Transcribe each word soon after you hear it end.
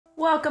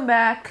Welcome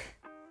back.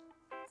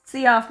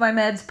 See Off My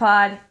Meds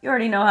pod. You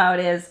already know how it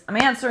is. I'm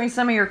answering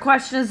some of your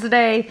questions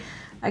today.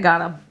 I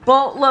got a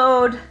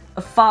boatload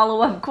of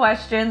follow-up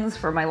questions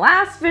for my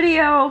last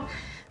video,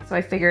 so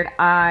I figured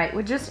I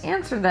would just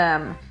answer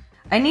them.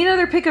 I need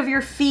another pic of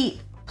your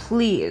feet,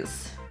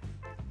 please.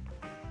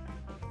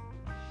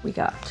 We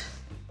got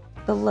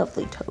the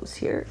lovely toes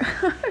here.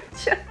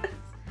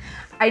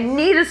 I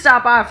need to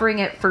stop offering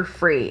it for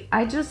free.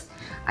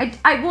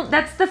 I will,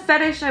 that's the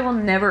fetish I will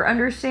never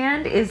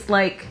understand, is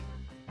like,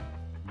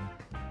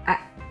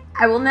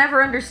 I will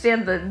never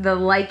understand the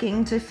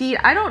liking to feet.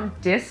 I don't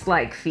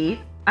dislike feet.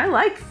 I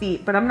like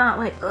feet, but I'm not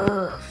like,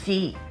 ugh,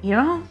 feet, you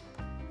know?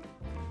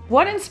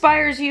 What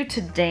inspires you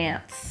to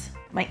dance?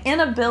 My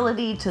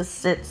inability to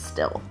sit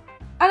still.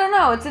 I don't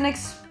know, it's an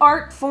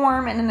art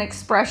form and an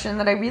expression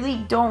that I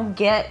really don't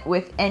get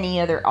with any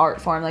other art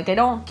form. Like, I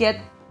don't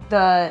get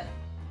I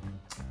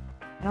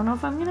don't know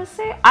if I'm gonna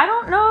say, I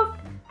don't know.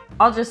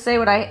 I'll just say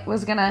what I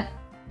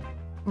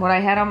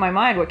had on my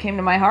mind. What came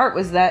to my heart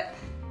was that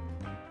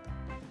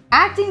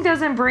acting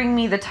doesn't bring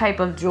me the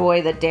type of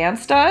joy that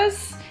dance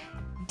does.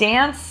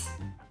 Dance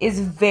is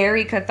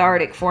very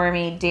cathartic for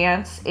me.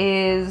 Dance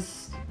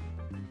is,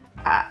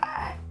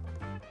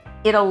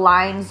 it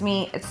aligns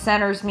me, it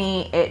centers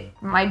me,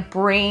 my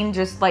brain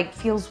just like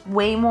feels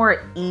way more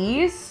at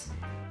ease.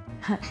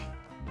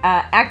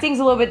 Acting's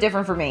a little bit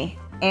different for me.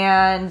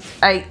 And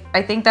I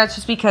think that's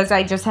just because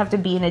I just have to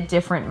be in a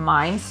different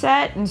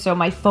mindset. And so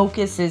my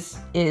focus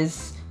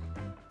is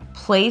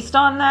placed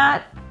on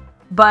that.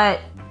 But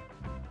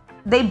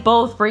they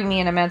both bring me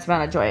an immense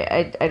amount of joy.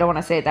 I don't want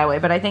to say it that way,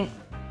 but I think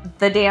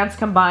the dance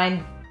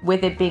combined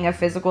with it being a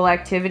physical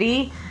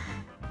activity,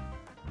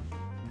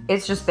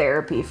 it's just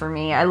therapy for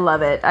me. I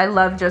love it. I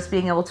love just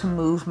being able to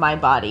move my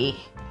body,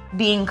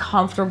 being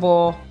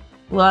comfortable,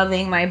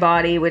 loving my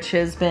body, which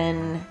has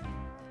been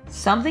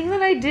something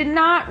that I did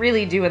not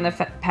really do in the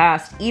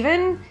past.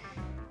 Even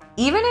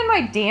in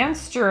my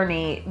dance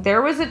journey,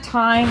 there was a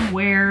time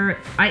where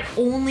I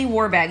only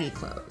wore baggy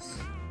clothes.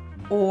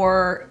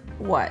 Or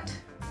what?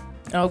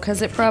 Oh,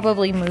 because it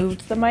probably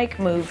moved. The mic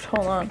moved.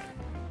 Hold on.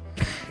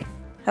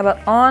 How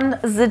about on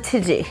the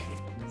titty?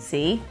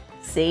 See?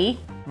 See?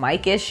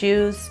 Mic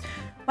issues.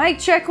 Mic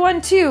check 1,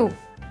 2.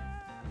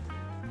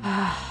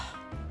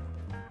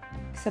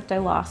 Except I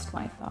lost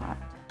my thought.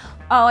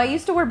 Oh, I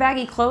used to wear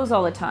baggy clothes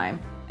all the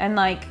time. And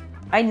like,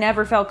 I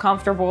never felt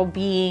comfortable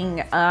being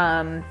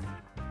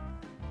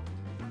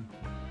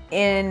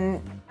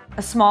in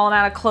a small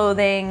amount of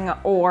clothing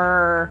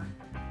or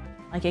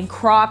like in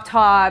crop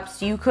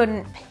tops. You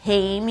couldn't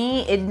pay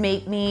me. It'd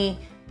make me,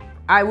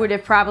 I would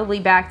have probably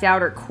backed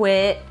out or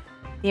quit.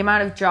 The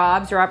amount of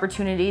jobs or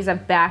opportunities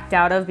I've backed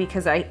out of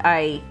because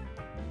I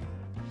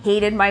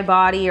hated my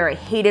body, or I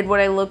hated what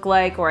I looked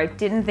like, or I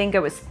didn't think I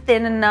was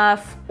thin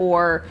enough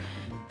or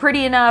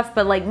pretty enough,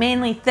 but like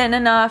mainly thin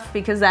enough,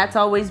 because that's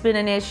always been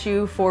an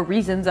issue for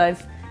reasons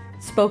I've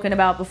spoken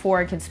about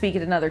before and can speak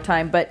at another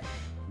time. But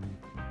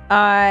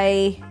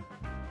I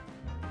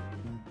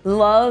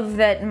love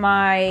that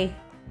my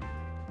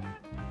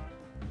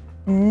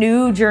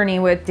new journey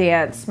with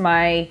dance,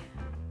 my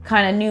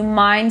kind of new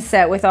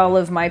mindset with all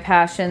of my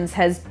passions,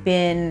 has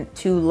been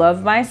to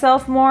love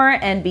myself more.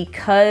 And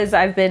because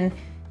I've been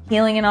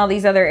healing in all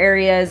these other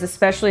areas,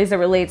 especially as it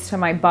relates to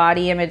my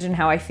body image and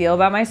how I feel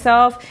about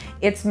myself,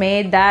 it's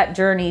made that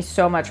journey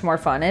so much more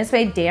fun. And it's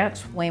made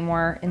dance way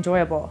more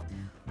enjoyable.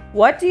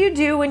 What do you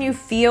do when you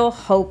feel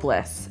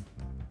hopeless?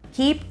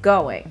 Keep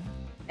going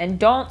and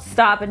don't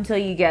stop until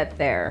you get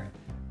there.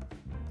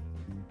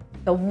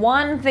 The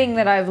one thing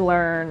that I've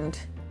learned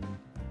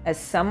as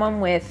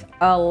someone with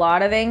a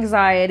lot of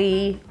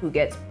anxiety, who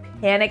gets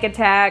panic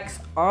attacks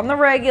on the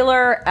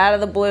regular, out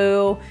of the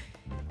blue,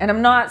 and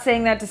I'm not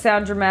saying that to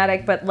sound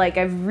dramatic, but like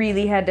I've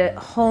really had to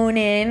hone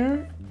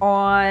in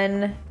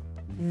on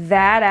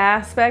that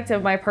aspect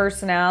of my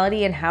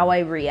personality and how I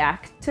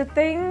react to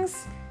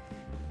things.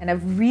 And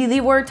I've really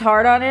worked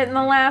hard on it in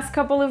the last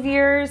couple of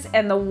years.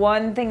 And the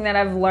one thing that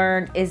I've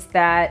learned is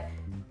that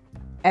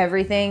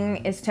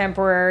everything is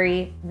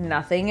temporary,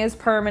 nothing is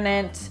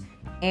permanent,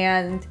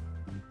 and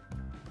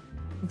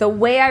the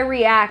way I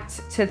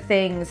react to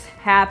things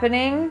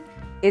happening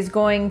is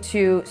going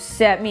to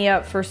set me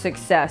up for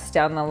success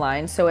down the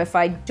line. So if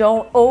I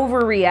don't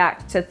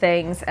overreact to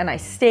things and I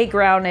stay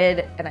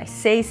grounded and I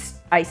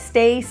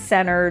stay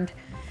centered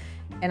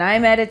and I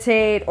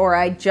meditate, or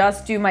I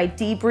just do my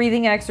deep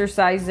breathing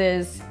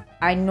exercises,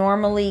 I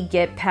normally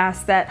get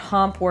past that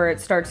hump where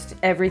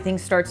everything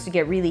starts to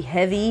get really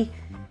heavy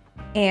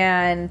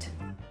and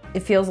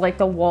it feels like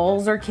the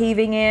walls are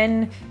caving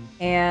in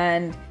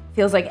and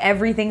feels like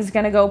everything's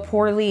gonna go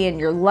poorly and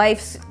your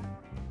life's,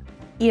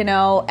 you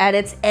know, at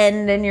its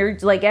end and you're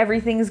like,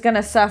 everything's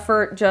gonna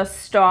suffer.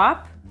 Just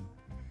stop,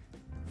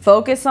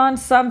 focus on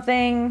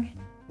something,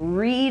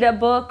 read a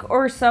book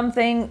or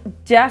something.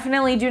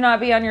 Definitely do not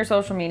be on your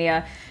social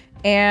media.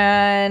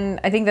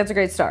 And I think that's a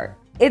great start.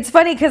 It's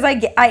funny because I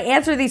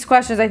answer these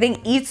questions. I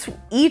think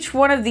each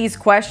one of these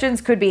questions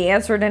could be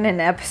answered in an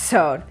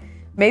episode.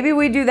 Maybe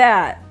we do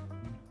that.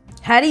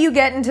 How do you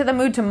get into the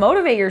mood to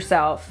motivate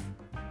yourself?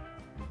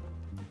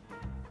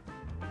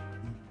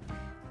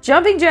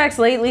 Jumping jacks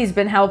lately has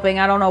been helping.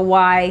 I don't know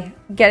why.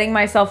 Getting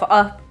myself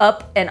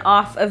up and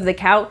off of the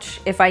couch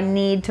if I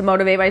need to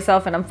motivate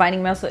myself and I'm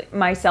finding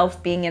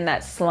myself being in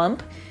that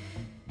slump.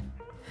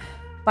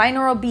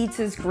 Binaural beats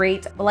is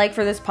great. Like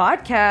for this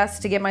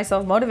podcast, to get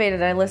myself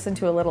motivated, I listen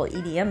to a little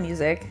EDM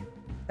music.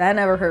 That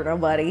never hurt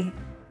nobody.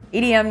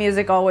 EDM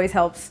music always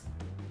helps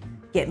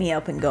get me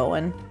up and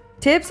going.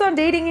 Tips on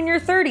dating in your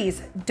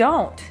 30s.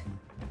 Don't.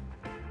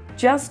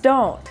 Just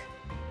don't.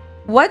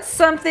 What's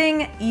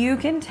something you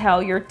can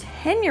tell your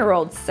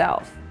 10-year-old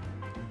self?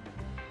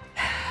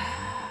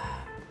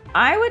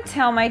 I would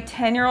tell my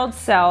 10-year-old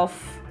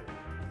self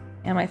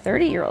and my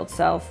 30-year-old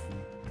self,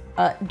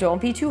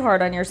 don't be too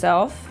hard on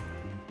yourself.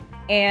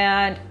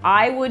 And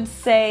I would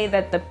say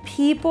that the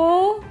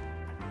people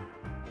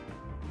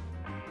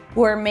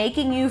who are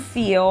making you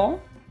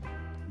feel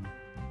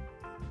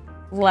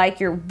like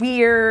you're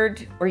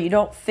weird or you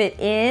don't fit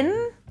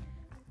in,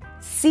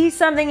 see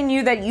something in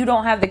you that you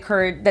don't have the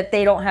courage, that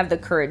they don't have the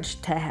courage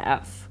to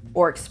have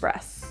or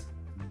express.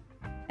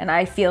 And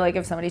I feel like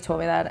if somebody told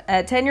me that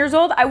at 10 years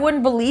old, I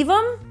wouldn't believe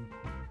them.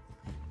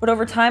 But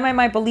over time, I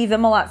might believe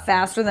them a lot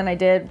faster than I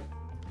did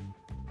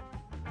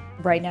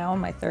right now in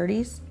my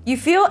 30s. You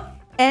feel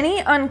any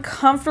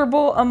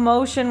uncomfortable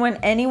emotion when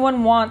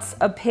anyone wants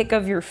a pic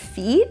of your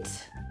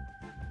feet?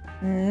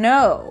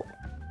 No.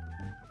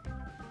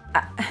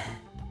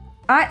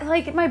 I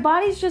like, my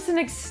body's just an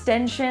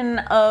extension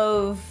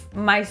of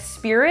my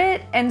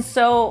spirit, and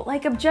so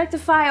like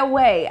objectify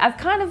away. I've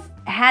kind of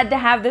had to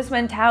have this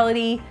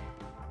mentality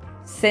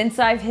since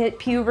I've hit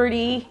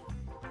puberty,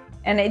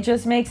 and it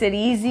just makes it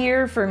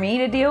easier for me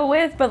to deal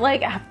with. But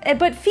like,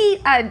 but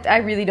feet, I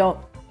really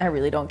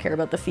don't care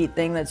about the feet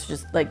thing. That's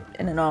just like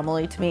an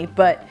anomaly to me.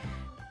 But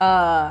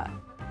the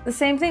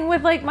same thing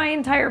with like my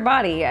entire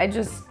body.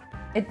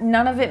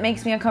 None of it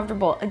makes me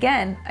uncomfortable.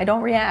 Again, I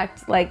don't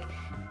react. Like,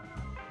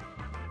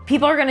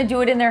 people are gonna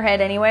do it in their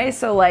head anyway,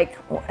 so like,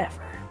 whatever.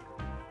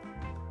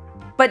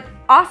 But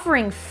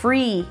offering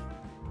free,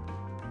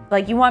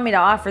 like you want me to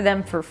offer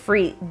them for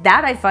free,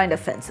 that I find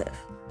offensive.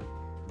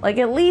 Like,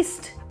 at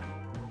least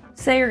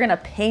say you're gonna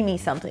pay me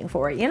something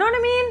for it. You know what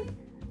I mean?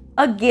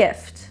 A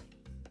gift.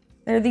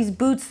 There are these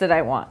boots that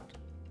I want.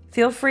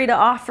 Feel free to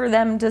offer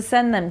them to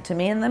send them to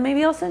me, and then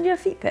maybe I'll send you a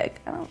feet pic.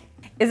 I don't know.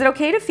 Is it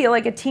okay to feel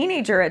like a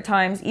teenager at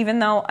times, even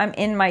though I'm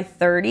in my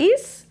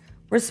 30s?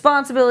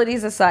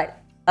 Responsibilities aside.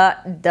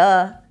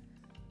 Duh.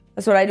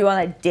 That's what I do on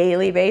a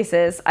daily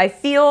basis. I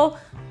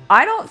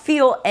don't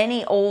feel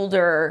any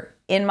older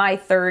in my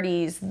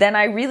 30s than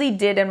I really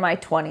did in my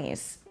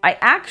 20s. I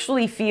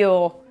actually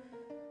feel,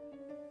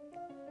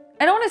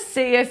 I don't want to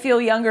say I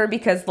feel younger,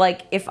 because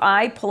like if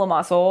I pull a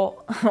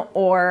muscle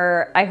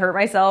or I hurt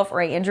myself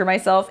or I injure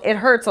myself, it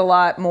hurts a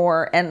lot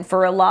more and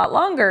for a lot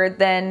longer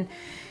than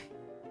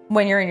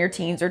when you're in your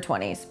teens or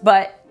 20s.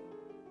 But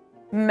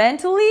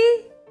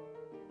mentally,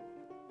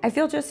 I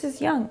feel just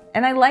as young,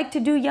 and I like to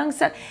do young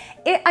stuff.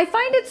 I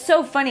find it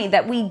so funny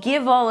that we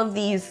give all of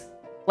these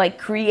like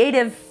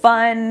creative,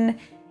 fun,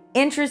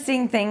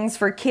 interesting things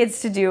for kids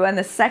to do, and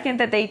the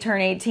second that they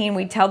turn 18,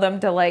 we tell them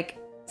to like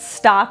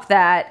stop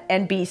that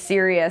and be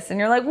serious. And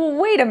you're like, well,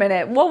 wait a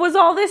minute, what was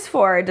all this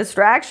for? A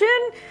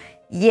distraction?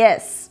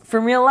 Yes.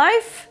 From real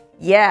life?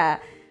 Yeah.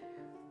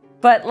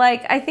 But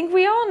like, I think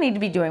we all need to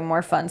be doing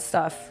more fun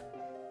stuff.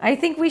 I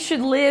think we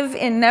should live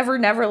in Never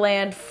Never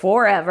Land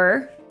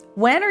forever.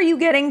 When are you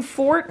getting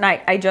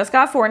Fortnite? I just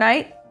got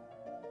Fortnite.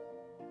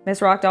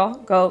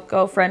 MissRockDoll,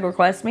 go friend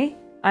request me.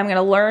 I'm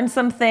gonna learn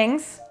some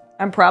things.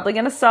 I'm probably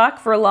gonna suck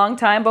for a long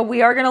time, but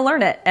we are gonna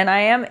learn it, and I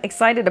am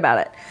excited about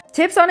it.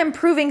 Tips on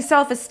improving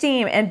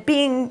self-esteem and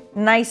being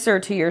nicer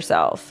to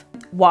yourself.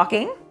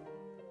 Walking,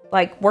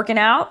 like working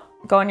out,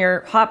 go on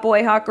your hot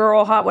boy, hot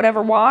girl, hot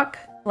whatever walk.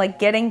 Like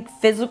getting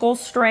physical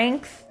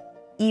strength,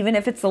 even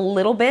if it's a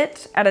little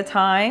bit at a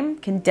time,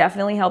 can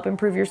definitely help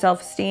improve your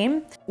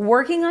self-esteem.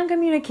 Working on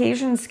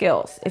communication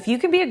skills. If you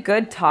can be a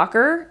good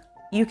talker,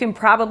 you can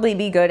probably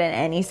be good in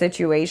any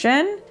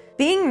situation.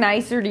 Being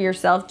nicer to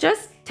yourself,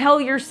 just tell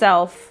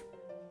yourself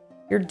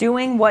you're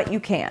doing what you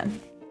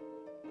can.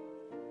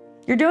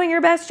 You're doing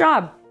your best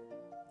job.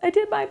 I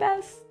did my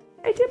best.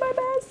 I did my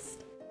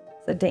best.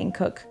 It's a Dane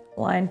Cook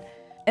line.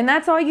 And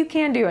that's all you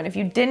can do. And if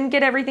you didn't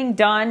get everything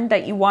done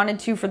that you wanted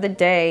to for the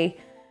day,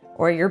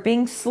 or you're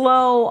being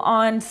slow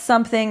on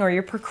something, or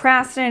you're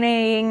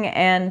procrastinating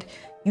and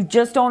you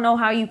just don't know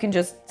how you can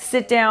just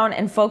sit down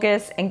and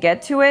focus and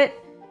get to it,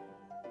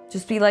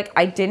 just be like,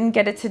 I didn't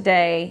get it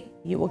today.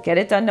 You will get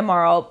it done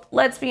tomorrow.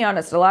 Let's be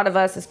honest, a lot of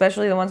us,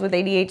 especially the ones with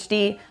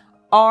ADHD,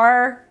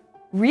 are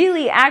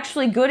really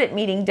actually good at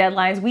meeting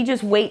deadlines. We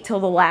just wait till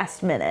the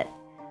last minute.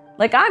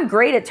 Like, I'm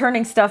great at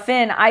turning stuff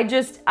in. I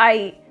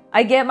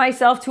get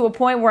myself to a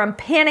point where I'm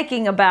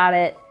panicking about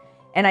it,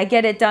 and I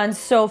get it done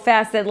so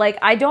fast that like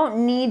I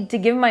don't need to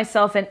give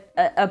myself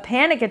a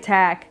panic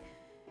attack.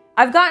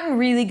 I've gotten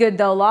really good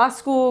though. Law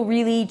school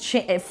really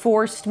it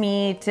forced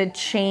me to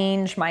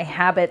change my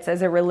habits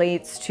as it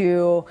relates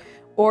to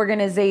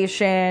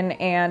organization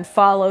and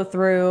follow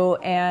through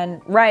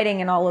and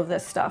writing and all of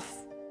this stuff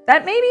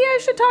that maybe I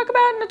should talk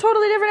about in a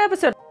totally different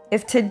episode.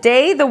 If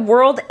today the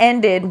world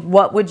ended,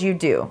 what would you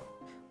do?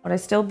 Would I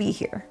still be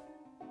here?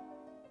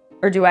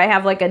 Or do I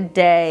have like a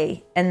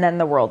day and then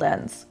the world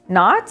ends?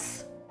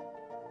 Knott's?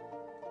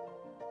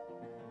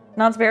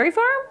 Knott's Berry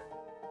Farm?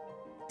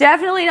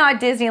 Definitely not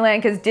Disneyland,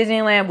 because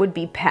Disneyland would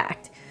be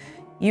packed.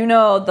 You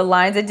know the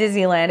lines at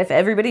Disneyland, if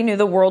everybody knew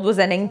the world was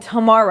ending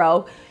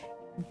tomorrow,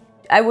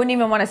 I wouldn't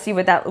even want to see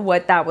what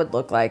that would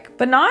look like.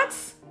 But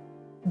Knott's?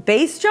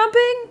 Base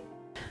jumping?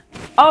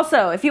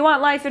 Also, if you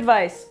want life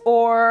advice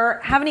or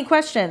have any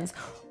questions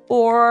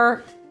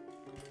or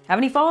have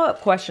any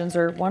follow-up questions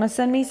or want to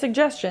send me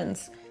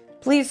suggestions,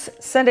 please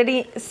send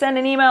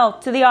an email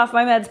to the Off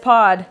My Meds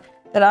pod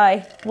that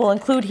I will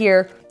include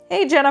here.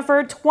 Hey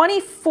Jennifer,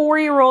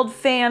 24-year-old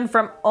fan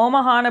from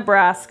Omaha,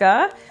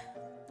 Nebraska.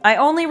 I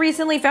only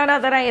recently found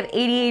out that I have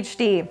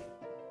ADHD.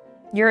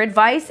 Your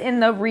advice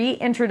in the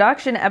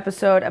reintroduction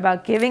episode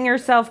about giving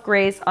yourself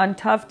grace on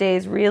tough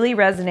days really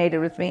resonated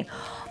with me.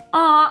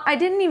 I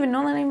didn't even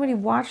know that anybody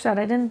watched that.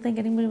 I didn't think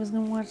anybody was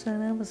going to watch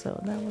that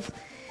episode. That was...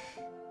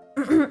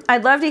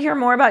 I'd love to hear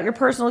more about your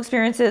personal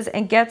experiences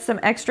and get some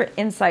extra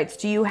insights.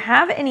 Do you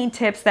have any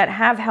tips that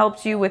have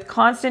helped you with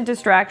constant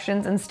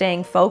distractions and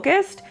staying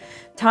focused?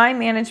 Time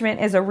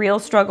management is a real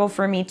struggle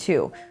for me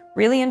too.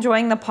 Really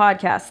enjoying the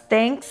podcast.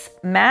 Thanks,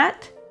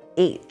 Matt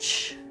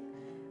H.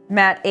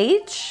 Matt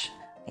H.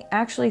 I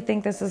actually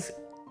think this is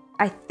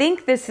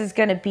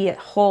going to be a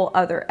whole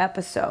other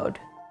episode.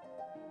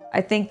 I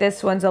think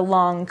this one's a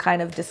long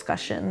kind of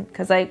discussion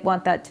because I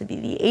want that to be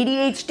the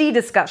ADHD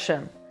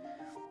discussion.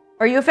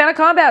 Are you a fan of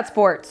combat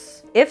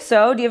sports? If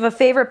so, do you have a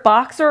favorite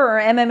boxer or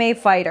MMA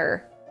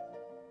fighter?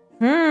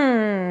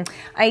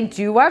 I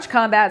do watch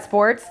combat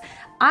sports.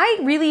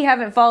 I really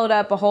haven't followed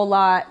up a whole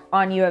lot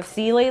on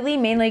UFC lately,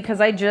 mainly because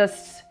I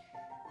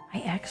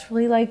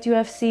actually liked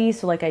UFC,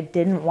 so like I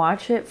didn't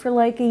watch it for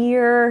like a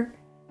year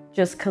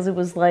just because it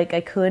was like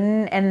I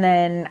couldn't, and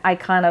then I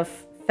kind of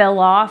fell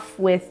off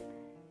with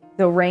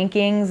the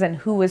rankings and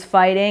who was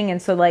fighting,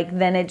 and so like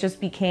then it just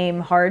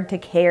became hard to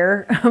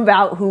care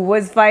about who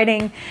was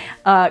fighting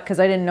because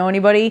I didn't know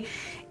anybody.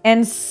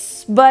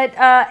 But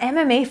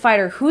MMA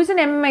fighter, who's an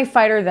MMA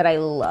fighter that I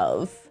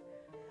love?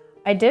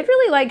 I did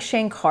really like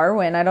Shane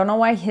Carwin. I don't know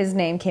why his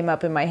name came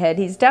up in my head.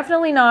 He's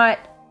definitely not,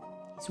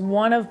 he's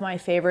one of my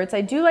favorites. I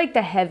do like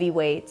the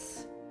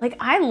heavyweights. Like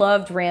I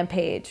loved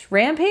Rampage.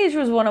 Rampage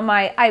was one of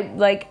my,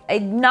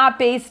 not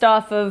based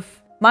off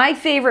of, my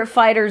favorite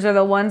fighters are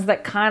the ones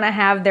that kind of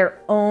have their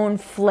own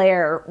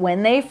flair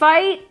when they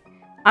fight.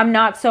 I'm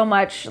not so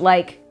much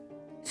like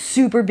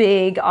super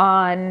big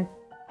on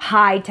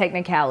high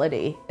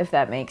technicality, if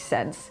that makes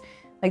sense.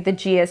 Like the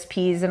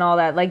GSPs and all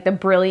that, like the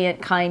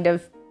brilliant kind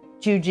of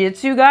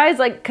jiu-jitsu guys,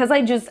 like, cause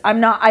I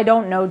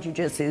don't know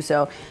jiu-jitsu,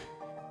 so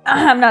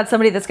I'm not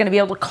somebody that's gonna be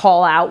able to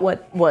call out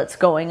what's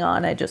going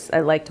on. I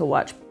like to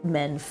watch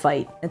men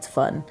fight. It's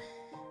fun.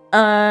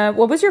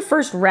 What was your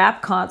first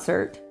rap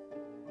concert?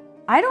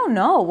 I don't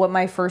know what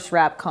my first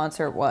rap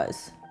concert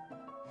was.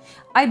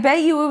 I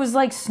bet you it was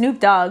like Snoop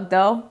Dogg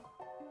though.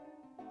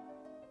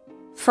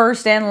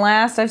 First and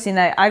last, I've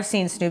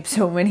seen Snoop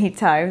so many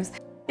times.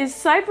 Is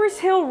Cypress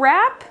Hill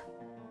rap?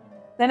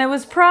 Then it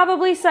was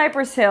probably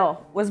Cypress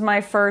Hill was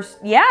my first.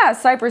 Yeah,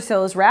 Cypress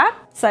Hill is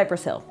rap.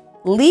 Cypress Hill.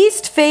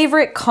 Least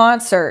favorite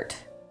concert.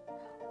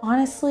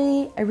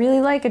 Honestly, I really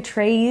like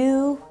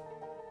Atreyu.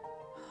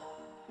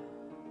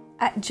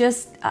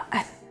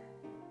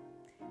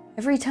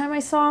 Every time I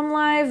saw him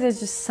live, there's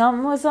just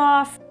something was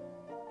off.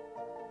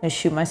 I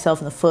shoot myself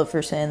in the foot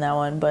for saying that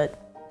one,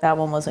 but that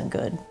one wasn't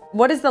good.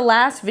 What is the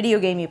last video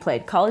game you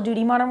played? Call of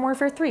Duty Modern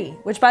Warfare 3,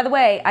 which by the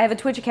way, I have a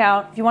Twitch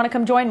account. If you want to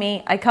come join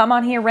me, I come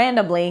on here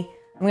randomly.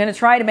 I'm going to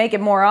try to make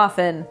it more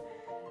often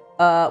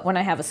when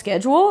I have a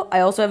schedule.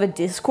 I also have a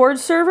Discord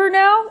server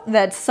now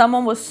that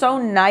someone was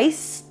so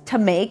nice to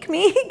make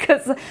me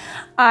because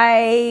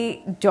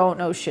I don't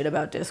know shit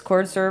about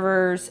Discord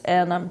servers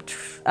and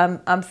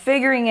I'm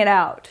figuring it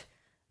out.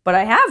 But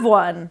I have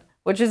one,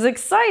 which is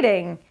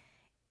exciting.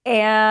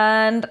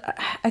 And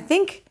I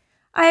think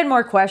I had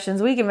more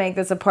questions. We can make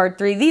this a part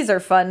 3. These are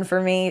fun for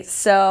me.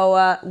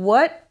 So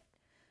what?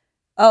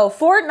 Oh,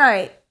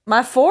 Fortnite.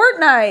 My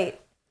Fortnite.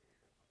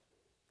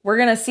 We're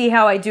going to see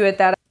how I do at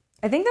that.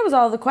 I think that was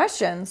all the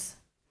questions.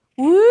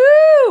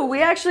 Woo!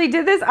 We actually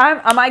did this.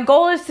 My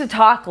goal is to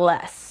talk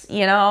less,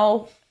 you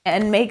know,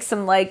 and make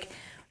some like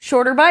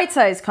shorter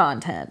bite-sized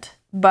content.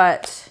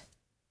 But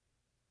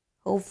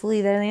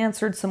hopefully that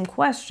answered some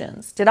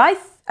questions. Did I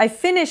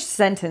finished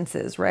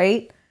sentences,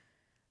 right?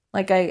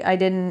 Like I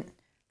didn't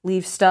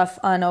leave stuff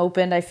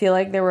unopened. I feel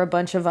like there were a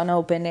bunch of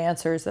unopened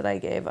answers that I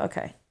gave.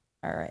 Okay.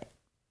 All right.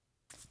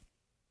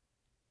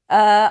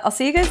 I'll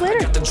see you guys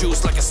later.